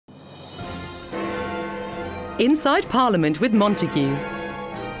Inside Parliament with Montague,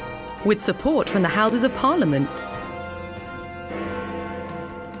 with support from the Houses of Parliament.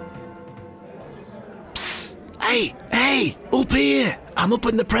 Psst! Hey! Up here! I'm up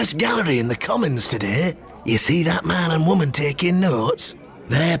in the press gallery in the Commons today. You see that man and woman taking notes?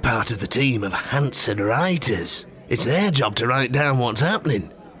 They're part of the team of Hansard writers. It's their job to write down what's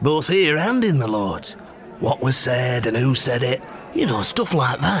happening, both here and in the Lords. What was said and who said it, you know, stuff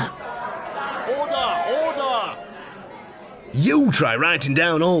like that. Order! You try writing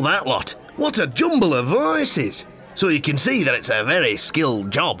down all that lot. What a jumble of voices. So you can see that it's a very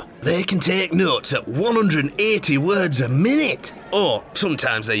skilled job. They can take notes at 180 words a minute. Or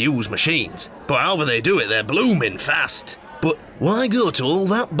sometimes they use machines. But however they do it, they're blooming fast. But why go to all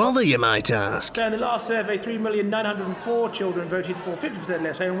that bother, you might ask? So in the last survey, 3,904,000 children voted for 50%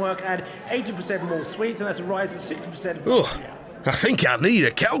 less homework and 80% more sweets, and that's a rise of 60%. Oh, I think I need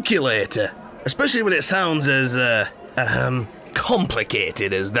a calculator. Especially when it sounds as,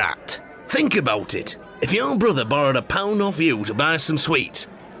 complicated as that. Think about it. If your brother borrowed £1 off you to buy some sweets,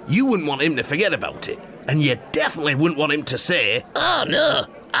 you wouldn't want him to forget about it. And you definitely wouldn't want him to say, "Oh no,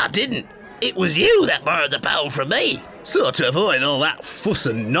 I didn't. It was you that borrowed the £1 from me." So to avoid all that fuss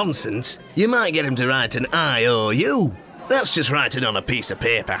and nonsense, you might get him to write an IOU. That's just writing on a piece of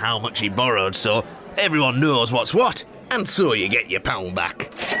paper how much he borrowed so everyone knows what's what, and so you get your £1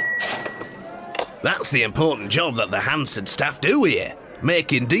 back. That's the important job that the Hansard staff do here,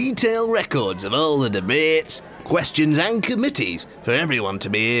 making detailed records of all the debates, questions and committees for everyone to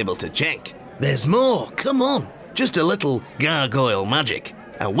be able to check. There's more, come on, just a little gargoyle magic,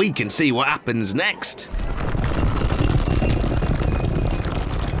 and we can see what happens next.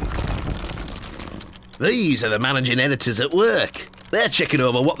 These are the managing editors at work. They're checking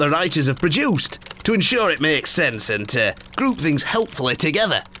over what the writers have produced to ensure it makes sense and to group things helpfully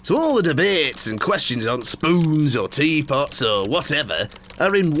together. So all the debates and questions on spoons or teapots or whatever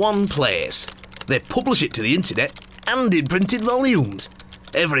are in one place. They publish it to the internet and in printed volumes.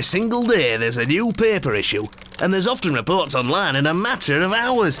 Every single day there's a new paper issue, and there's often reports online in a matter of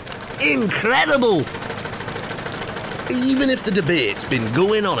hours. Incredible! Even if the debate's been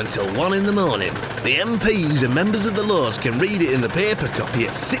going on until 1 in the morning, the MPs and members of the Lords can read it in the paper copy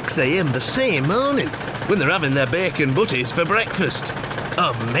at 6 AM the same morning, when they're having their bacon butties for breakfast.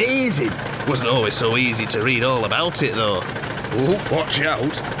 Amazing! Wasn't always so easy to read all about it though. Oh, watch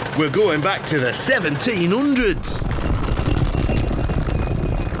out! We're going back to the 1700s!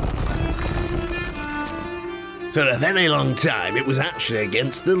 For a very long time, it was actually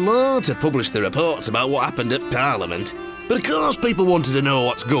against the law to publish the reports about what happened at Parliament. But of course people wanted to know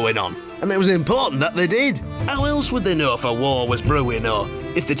what's going on, and it was important that they did. How else would they know if a war was brewing or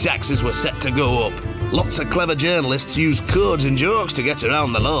if the taxes were set to go up? Lots of clever journalists use codes and jokes to get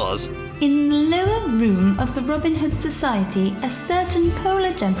around the laws. In the lower room of the Robin Hood Society, a certain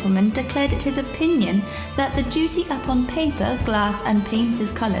polar gentleman declared it his opinion that the duty upon paper, glass and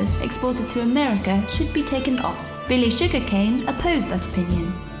painters' colours exported to America should be taken off. Billy Sugarcane opposed that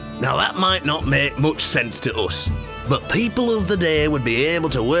opinion. Now that might not make much sense to us, but people of the day would be able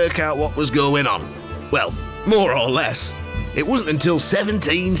to work out what was going on. Well, more or less. It wasn't until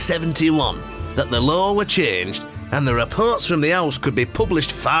 1771 that the law were changed and the reports from the House could be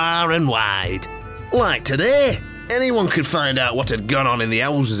published far and wide. Like today, anyone could find out what had gone on in the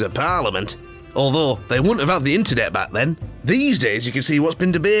Houses of Parliament, although they wouldn't have had the internet back then. These days you can see what's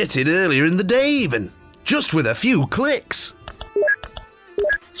been debated earlier in the day even, just with a few clicks.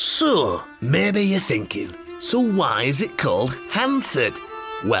 So, maybe you're thinking, so why is it called Hansard?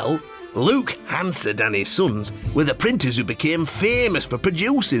 Well, Luke Hansard and his sons were the printers who became famous for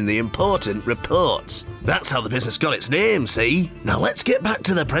producing the important reports. That's how the business got its name, see? Now let's get back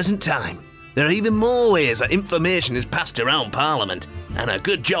to the present time. There are even more ways that information is passed around Parliament, and a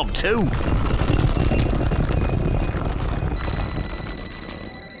good job too.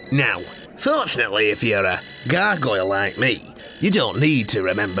 Now, fortunately if you're a gargoyle like me, you don't need to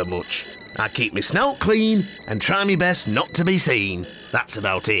remember much. I keep my snout clean and try my best not to be seen. That's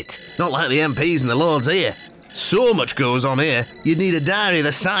about it. Not like the MPs and the Lords here. So much goes on here, you'd need a diary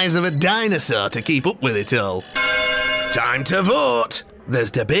the size of a dinosaur to keep up with it all. Time to vote!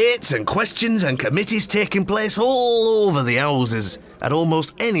 There's debates and questions and committees taking place all over the houses at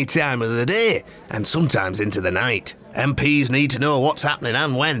almost any time of the day, and sometimes into the night. MPs need to know what's happening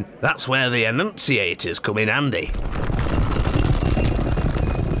and when. That's where the enunciators come in handy.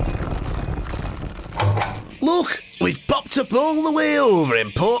 Look, we've popped up all the way over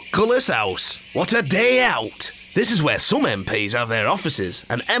in Portcullis House. What a day out! This is where some MPs have their offices,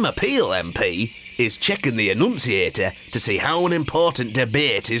 and Emma Peel MP is checking the enunciator to see how an important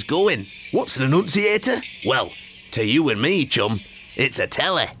debate is going. What's an enunciator? Well, to you and me, chum, it's a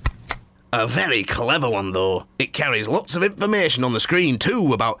telly. A very clever one, though. It carries lots of information on the screen,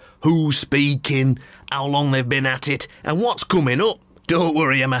 too, about who's speaking, how long they've been at it, and what's coming up. Don't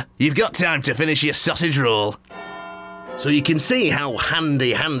worry, Emma, you've got time to finish your sausage roll. So you can see how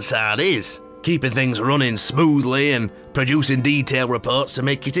handy Hansard is, keeping things running smoothly and producing detailed reports to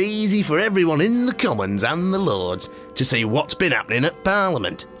make it easy for everyone in the Commons and the Lords to see what's been happening at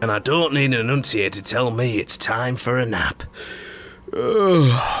Parliament. And I don't need an enunciator to tell me it's time for a nap.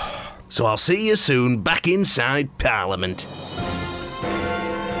 So I'll see you soon back inside Parliament.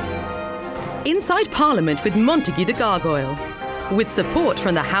 Inside Parliament with Montague the Gargoyle, with support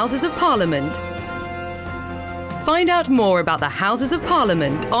from the Houses of Parliament. Find out more about the Houses of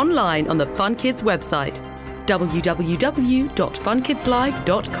Parliament online on the Fun Kids website,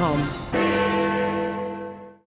 www.funkidslive.com.